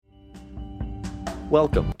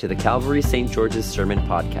Welcome to the Calvary St. George's Sermon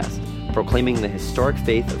Podcast, proclaiming the historic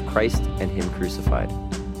faith of Christ and Him crucified.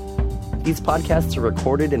 These podcasts are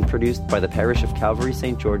recorded and produced by the parish of Calvary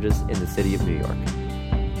St. George's in the city of New York.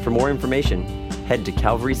 For more information, head to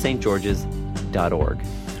calvarystgeorges.org.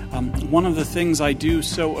 One of the things I do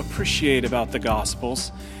so appreciate about the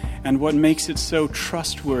Gospels and what makes it so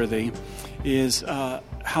trustworthy is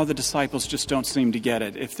how the disciples just don't seem to get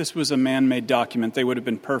it. If this was a man-made document, they would have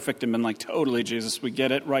been perfect and been like, totally, Jesus, we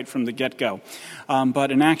get it right from the get-go.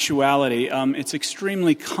 But in actuality, it's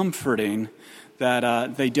extremely comforting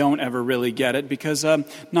that they don't ever really get it, because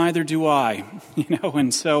neither do I,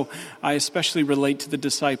 and so I especially relate to the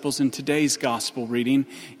disciples in today's gospel reading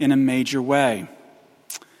in a major way.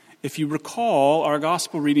 If you recall, our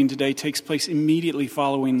gospel reading today takes place immediately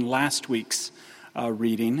following last week's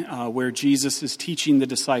reading, where Jesus is teaching the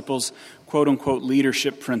disciples, quote-unquote,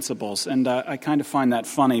 leadership principles. And I kind of find that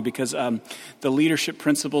funny because the leadership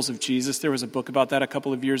principles of Jesus, there was a book about that a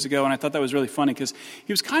couple of years ago, and I thought that was really funny because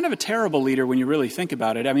he was kind of a terrible leader when you really think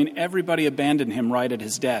about it. I mean, everybody abandoned him right at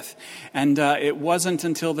his death. And it wasn't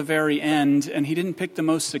until the very end, and he didn't pick the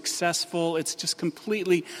most successful. It's just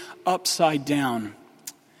completely upside down.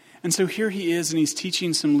 And so here he is, and he's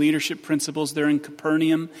teaching some leadership principles. They're in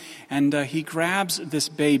Capernaum, and he grabs this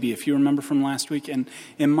baby, if you remember from last week. And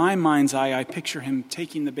in my mind's eye, I picture him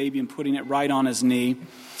taking the baby and putting it right on his knee.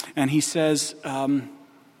 And he says,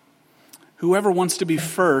 whoever wants to be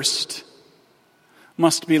first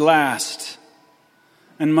must be last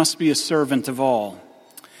and must be a servant of all.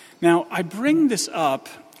 Now, I bring this up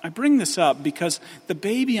because the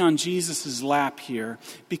baby on Jesus' lap here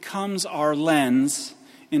becomes our lens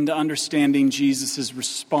into understanding Jesus'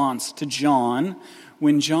 response to John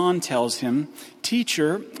when John tells him,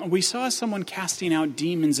 "Teacher, we saw someone casting out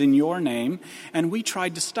demons in your name, and we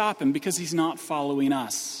tried to stop him because he's not following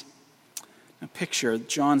us." Now picture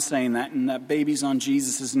John saying that, and that baby's on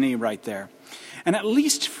Jesus' knee right there. And at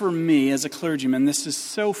least for me as a clergyman, this is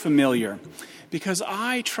so familiar, because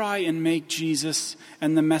I try and make Jesus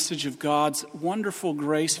and the message of God's wonderful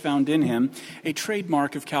grace found in him a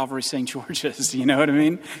trademark of Calvary St. George's, you know what I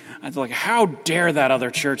mean? I'd like, how dare that other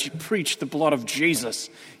church preach the blood of Jesus?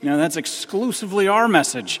 That's exclusively our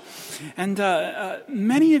message. And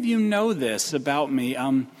many of you know this about me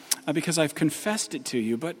because I've confessed it to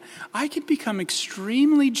you, but I could become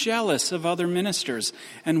extremely jealous of other ministers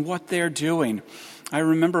and what they're doing. I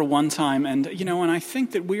remember one time, and I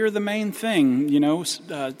think that we are the main thing,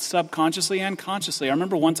 subconsciously and consciously. I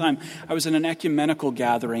remember one time I was in an ecumenical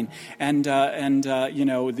gathering, and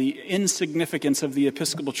the insignificance of the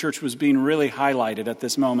Episcopal Church was being really highlighted at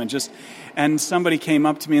this moment. And somebody came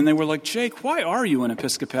up to me and they were like, "Jake, why are you an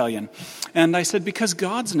Episcopalian?" And I said, "Because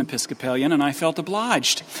God's an Episcopalian," and I felt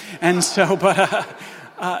obliged. And so, but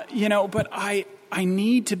I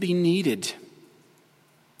need to be needed.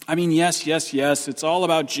 I mean, yes, it's all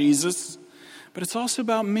about Jesus, but it's also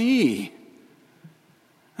about me.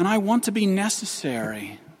 And I want to be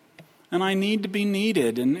necessary, and I need to be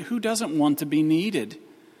needed, and who doesn't want to be needed?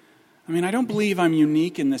 I mean, I don't believe I'm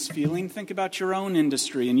unique in this feeling. Think about your own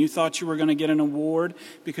industry, and you thought you were going to get an award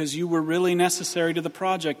because you were really necessary to the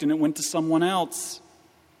project, and it went to someone else.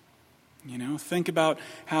 Think about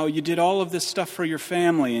how you did all of this stuff for your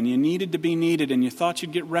family, and you needed to be needed, and you thought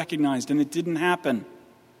you'd get recognized, and it didn't happen.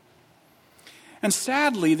 And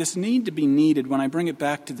sadly, this need to be needed, when I bring it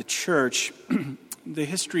back to the church, the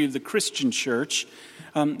history of the Christian church,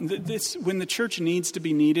 when the church needs to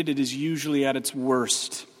be needed, it is usually at its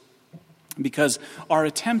worst. Because our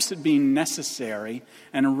attempts at being necessary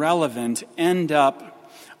and relevant end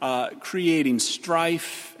up creating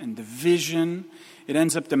strife and division. It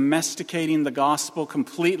ends up domesticating the gospel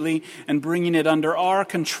completely and bringing it under our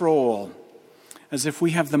control, as if we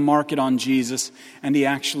have the market on Jesus and he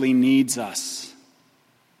actually needs us.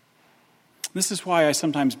 This is why I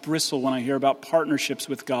sometimes bristle when I hear about partnerships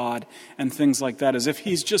with God and things like that, as if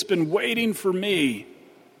he's just been waiting for me.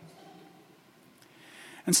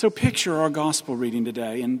 And so picture our gospel reading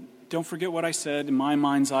today, and don't forget what I said. In my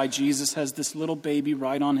mind's eye, Jesus has this little baby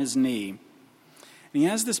right on his knee. And he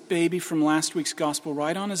has this baby from last week's gospel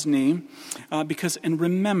right on his knee and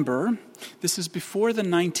remember, this is before the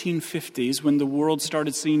 1950s when the world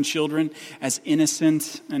started seeing children as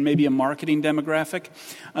innocent and maybe a marketing demographic.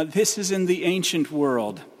 This is in the ancient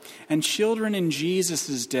world. And children in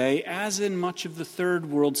Jesus' day, as in much of the third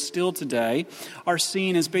world still today, are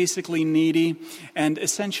seen as basically needy and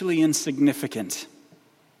essentially insignificant.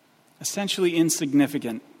 And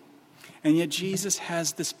yet Jesus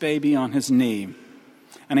has this baby on his knee.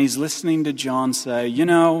 And he's listening to John say,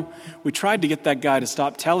 we tried to get that guy to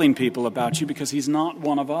stop telling people about you because he's not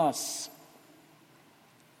one of us.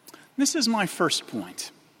 This is my first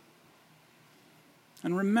point.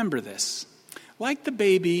 And remember this. Like the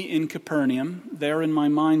baby in Capernaum, there in my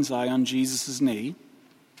mind's eye on Jesus' knee,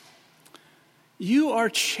 you are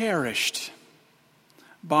cherished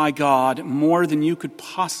by God more than you could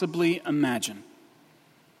possibly imagine.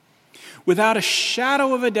 Without a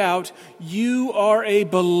shadow of a doubt, you are a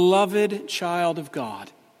beloved child of God.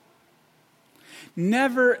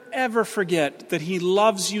 Never, ever forget that He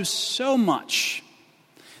loves you so much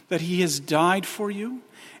that He has died for you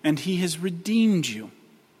and He has redeemed you.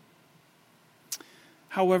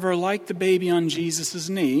 However, like the baby on Jesus'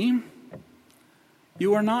 knee,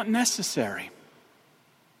 you are not necessary.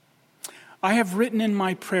 I have written in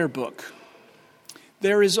my prayer book,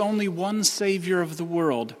 there is only one Savior of the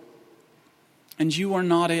world, and you are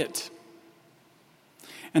not it.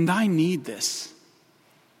 And I need this.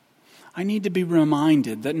 I need to be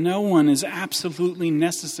reminded that no one is absolutely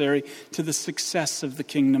necessary to the success of the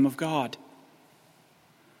kingdom of God.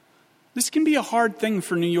 This can be a hard thing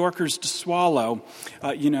for New Yorkers to swallow,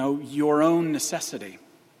 your own necessity.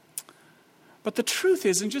 But the truth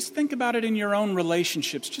is, and just think about it in your own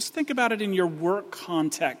relationships, just think about it in your work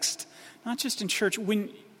context, not just in church. When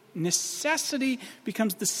necessity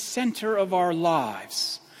becomes the center of our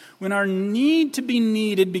lives, when our need to be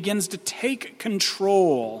needed begins to take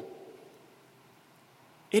control,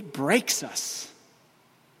 it breaks us.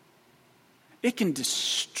 It can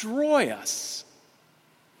destroy us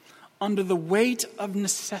under the weight of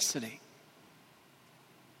necessity.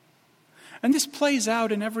 And this plays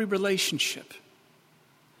out in every relationship.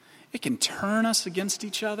 It can turn us against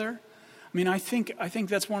each other. I think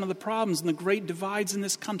that's one of the problems and the great divides in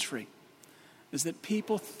this country, is that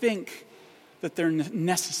people think that they're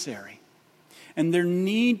necessary, and their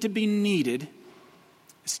need to be needed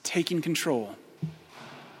is taking control.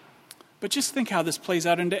 But just think how this plays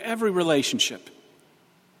out into every relationship.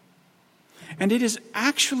 And it is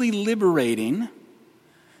actually liberating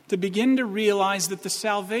to begin to realize that the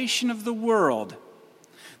salvation of the world,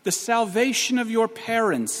 the salvation of your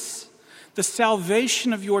parents, the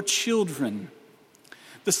salvation of your children,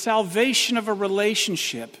 the salvation of a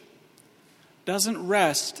relationship doesn't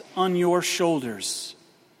rest on your shoulders,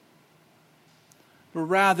 but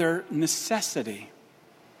rather necessity.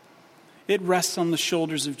 It rests on the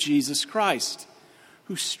shoulders of Jesus Christ,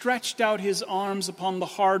 who stretched out His arms upon the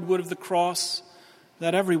hardwood of the cross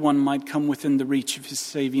that everyone might come within the reach of His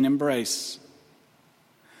saving embrace.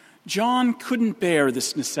 John couldn't bear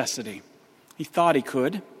this necessity. He thought he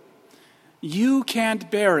could. You can't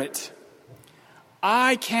bear it.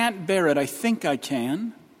 I can't bear it. I think I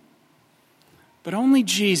can. But only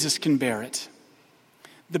Jesus can bear it.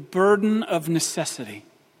 The burden of necessity.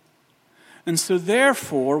 And so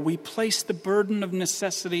therefore, we place the burden of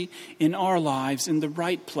necessity in our lives in the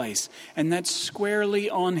right place. And that's squarely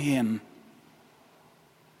on Him.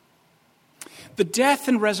 The death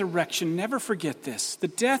and resurrection, never forget this, the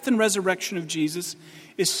death and resurrection of Jesus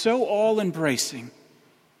is so all-embracing.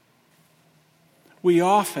 We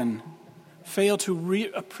often fail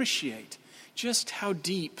to appreciate just how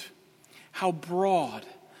deep, how broad,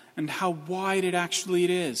 and how wide it actually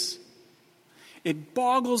is. It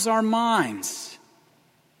boggles our minds,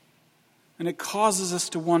 and it causes us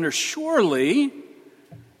to wonder, surely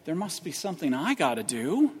there must be something I got to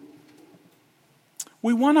do.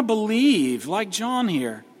 We want to believe, like John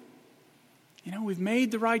here, we've made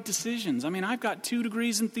the right decisions. I've got 2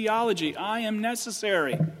 degrees in theology. I am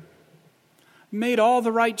necessary. Made all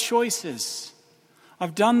the right choices.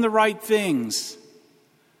 I've done the right things.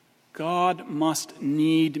 God must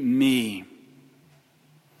need me.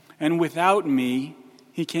 And without me,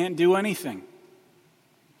 He can't do anything.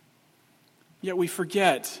 Yet we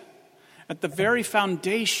forget, at the very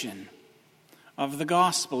foundation of the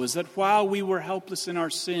gospel is that while we were helpless in our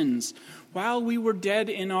sins, while we were dead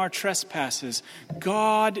in our trespasses,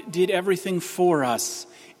 God did everything for us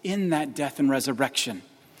in that death and resurrection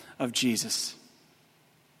of Jesus.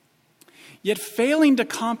 Yet failing to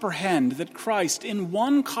comprehend that Christ, in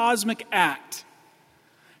one cosmic act,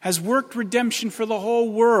 has worked redemption for the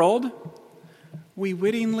whole world, we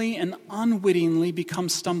wittingly and unwittingly become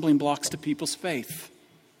stumbling blocks to people's faith.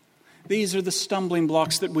 These are the stumbling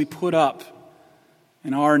blocks that we put up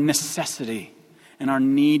in our necessity and our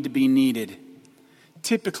need to be needed.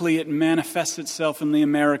 Typically, it manifests itself in the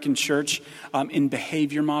American church in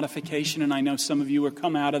behavior modification, and I know some of you are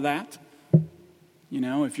come out of that.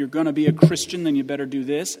 If you're going to be a Christian, then you better do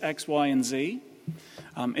this, X, Y, and Z.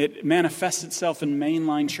 It manifests itself in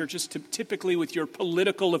mainline churches, typically with your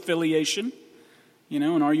political affiliation,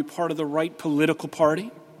 and are you part of the right political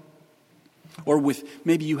party? Or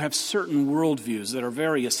maybe you have certain worldviews that are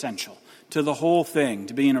very essential to the whole thing,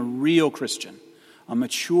 to being a real Christian, a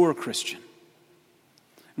mature Christian.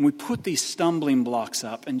 And we put these stumbling blocks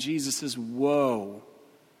up, and Jesus says, woe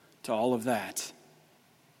to all of that.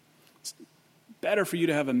 It's better for you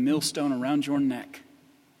to have a millstone around your neck.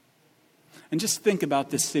 And just think about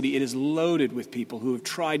this city. It is loaded with people who have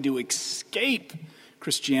tried to escape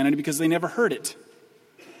Christianity because they never heard it.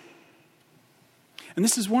 And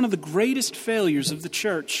this is one of the greatest failures of the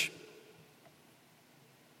church.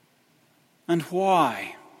 And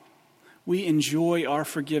why we enjoy our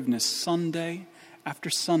forgiveness Sunday after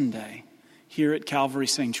Sunday here at Calvary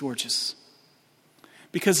St. George's.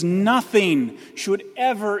 Because nothing should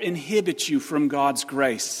ever inhibit you from God's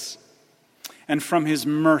grace and from His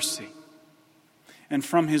mercy and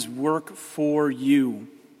from His work for you.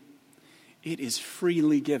 It is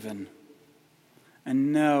freely given.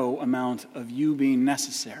 And no amount of you being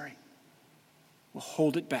necessary will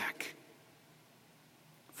hold it back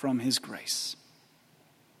from His grace.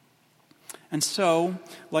 And so,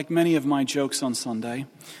 like many of my jokes on Sunday,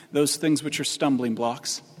 those things which are stumbling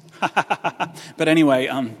blocks, but anyway,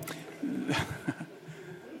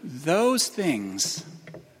 those things,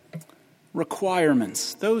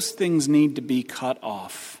 requirements, those things need to be cut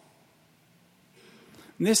off.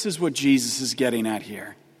 And this is what Jesus is getting at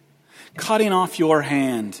here. Cutting off your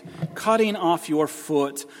hand, cutting off your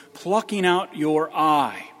foot, plucking out your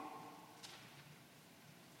eye.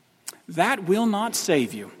 That will not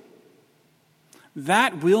save you.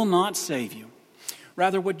 That will not save you.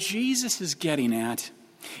 Rather, what Jesus is getting at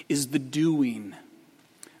is the doing,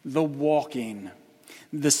 the walking,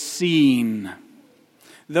 the seeing.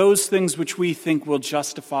 Those things which we think will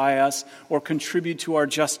justify us or contribute to our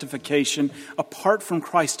justification apart from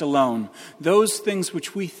Christ alone, those things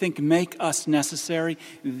which we think make us necessary,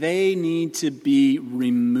 they need to be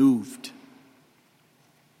removed.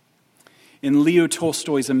 In Leo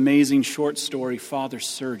Tolstoy's amazing short story, Father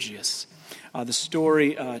Sergius,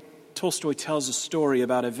 Tolstoy tells a story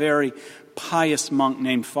about a very pious monk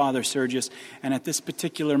named Father Sergius, and at this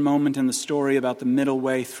particular moment in the story, about the middle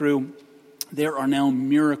way through, there are now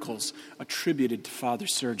miracles attributed to Father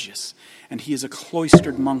Sergius. And he is a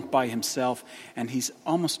cloistered monk by himself, and he's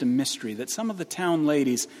almost a mystery that some of the town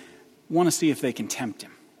ladies want to see if they can tempt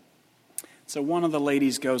him. So one of the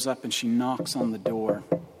ladies goes up and she knocks on the door.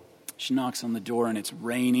 She knocks on the door, and it's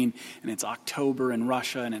raining, and it's October in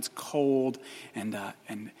Russia, and it's cold, and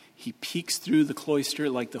he peeks through the cloister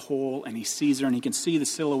like the hole, and he sees her, and he can see the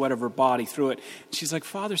silhouette of her body through it. And she's like,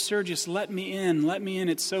 Father Sergius, let me in,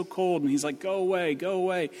 it's so cold. And he's like, go away.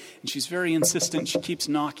 And she's very insistent. She keeps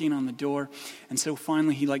knocking on the door, and so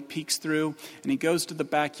finally he peeks through, and he goes to the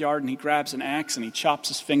backyard, and he grabs an axe, and he chops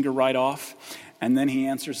his finger right off, and then he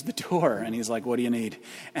answers the door, and he's like, what do you need?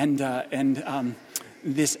 And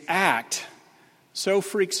this act so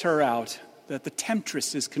freaks her out that the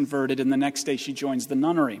temptress is converted, and the next day she joins the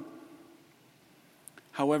nunnery.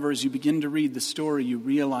 However, as you begin to read the story, you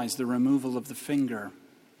realize the removal of the finger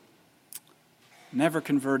never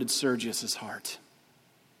converted Sergius's heart.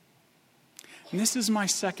 And this is my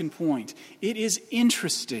second point. It is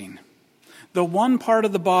interesting. The one part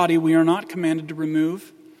of the body we are not commanded to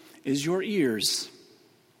remove is your ears.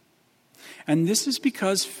 And this is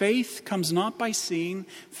because faith comes not by seeing,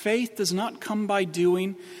 faith does not come by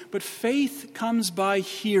doing, but faith comes by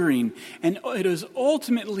hearing. And it is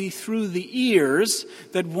ultimately through the ears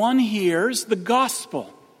that one hears the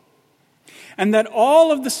gospel. And that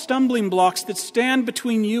all of the stumbling blocks that stand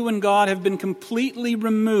between you and God have been completely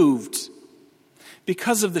removed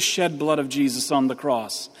because of the shed blood of Jesus on the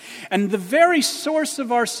cross. And the very source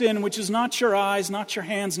of our sin, which is not your eyes, not your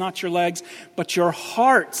hands, not your legs, but your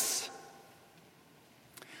hearts,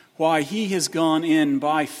 why He has gone in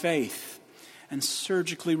by faith and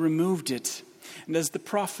surgically removed it. And as the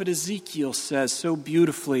prophet Ezekiel says so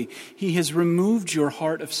beautifully, He has removed your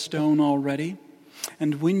heart of stone already.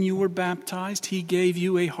 And when you were baptized, He gave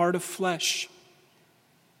you a heart of flesh.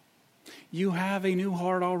 You have a new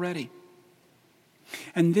heart already.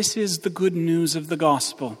 And this is the good news of the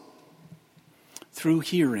gospel. Through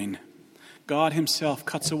hearing, God Himself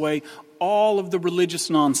cuts away all of the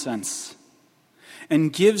religious nonsense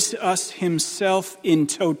and gives us Himself in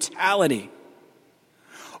totality.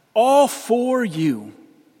 All for you.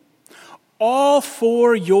 All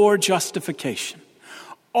for your justification.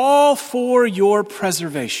 All for your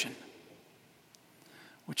preservation.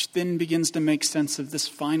 Which then begins to make sense of this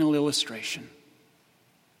final illustration.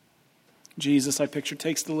 Jesus, I picture,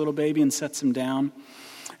 takes the little baby and sets him down.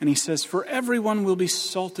 And He says, for everyone will be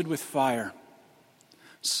salted with fire.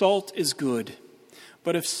 Salt is good.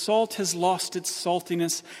 But if salt has lost its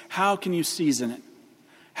saltiness, how can you season it?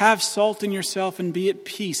 Have salt in yourself and be at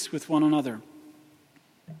peace with one another.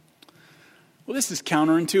 Well, this is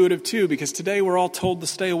counterintuitive too, because today we're all told to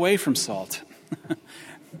stay away from salt.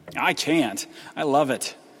 I can't. I love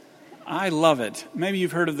it. I love it. Maybe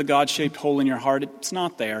you've heard of the God-shaped hole in your heart. It's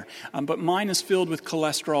not there. But mine is filled with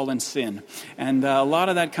cholesterol and sin. And a lot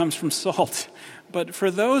of that comes from salt. But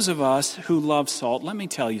for those of us who love salt, let me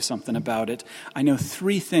tell you something about it. I know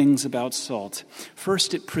 3 things about salt.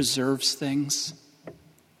 First, it preserves things.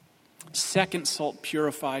 Second, salt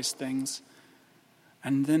purifies things.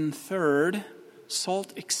 And then third,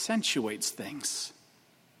 salt accentuates things.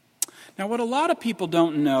 Now, what a lot of people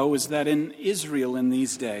don't know is that in Israel in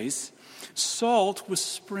these days, salt was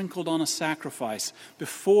sprinkled on a sacrifice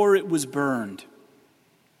before it was burned.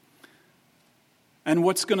 And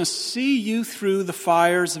what's going to see you through the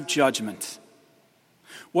fires of judgment,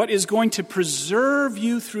 what is going to preserve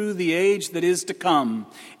you through the age that is to come,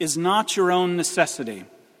 is not your own necessity.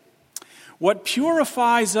 What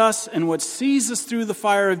purifies us and what sees us through the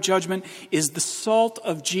fire of judgment is the salt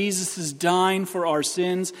of Jesus' dying for our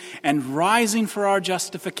sins and rising for our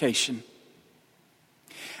justification.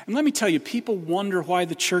 And let me tell you, people wonder why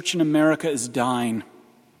the church in America is dying.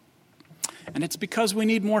 And it's because we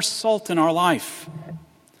need more salt in our life.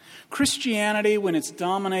 Christianity, when it's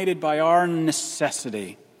dominated by our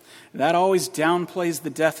necessity, that always downplays the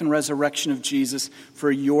death and resurrection of Jesus for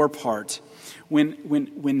your part.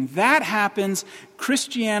 When that happens,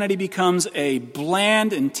 Christianity becomes a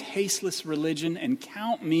bland and tasteless religion, and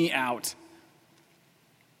count me out.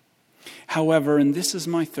 However, and this is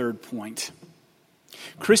my third point,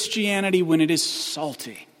 Christianity, when it is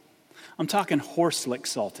salty, I'm talking horse-lick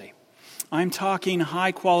salty. I'm talking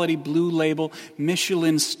high-quality blue label,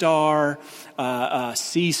 Michelin star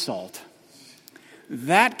sea salt.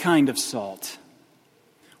 That kind of salt.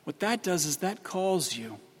 What that does is that calls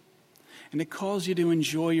you. And it calls you to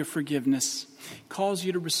enjoy your forgiveness. It calls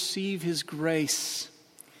you to receive His grace.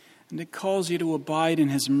 And it calls you to abide in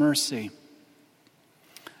His mercy.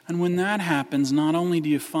 And when that happens, not only do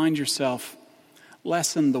you find yourself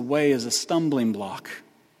less in the way as a stumbling block,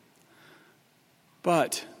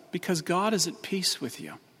 but because God is at peace with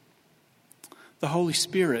you, the Holy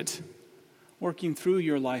Spirit working through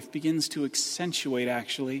your life begins to accentuate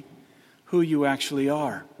actually who you actually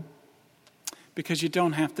are. Because you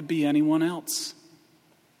don't have to be anyone else.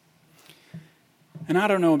 And I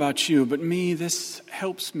don't know about you, but me, this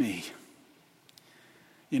helps me.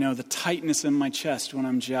 You know, the tightness in my chest when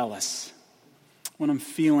I'm jealous, when I'm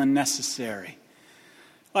feeling necessary,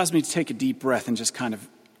 allows me to take a deep breath and just kind of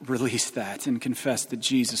release that and confess that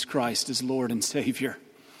Jesus Christ is Lord and Savior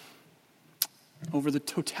over the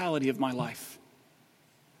totality of my life.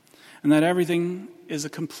 And that everything is a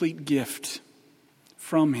complete gift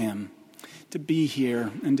from Him. To be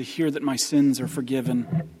here and to hear that my sins are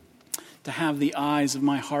forgiven, to have the eyes of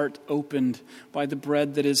my heart opened by the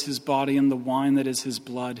bread that is His body and the wine that is His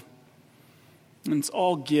blood. And it's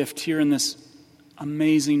all gift here in this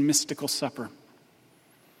amazing mystical supper.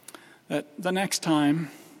 That the next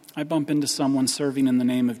time I bump into someone serving in the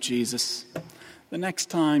name of Jesus, the next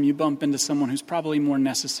time you bump into someone who's probably more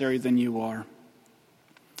necessary than you are,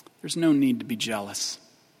 there's no need to be jealous.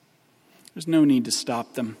 There's no need to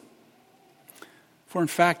stop them. For in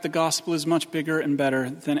fact, the gospel is much bigger and better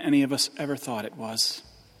than any of us ever thought it was.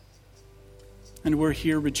 And we're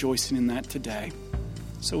here rejoicing in that today.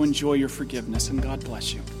 So enjoy your forgiveness, and God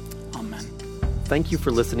bless you. Amen. Thank you for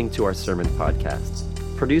listening to our sermon podcast,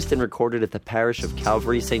 produced and recorded at the parish of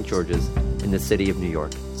Calvary St. George's in the city of New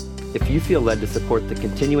York. If you feel led to support the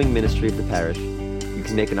continuing ministry of the parish, you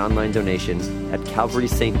can make an online donation at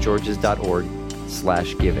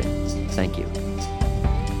calvarystgeorges.org/giving. Thank you.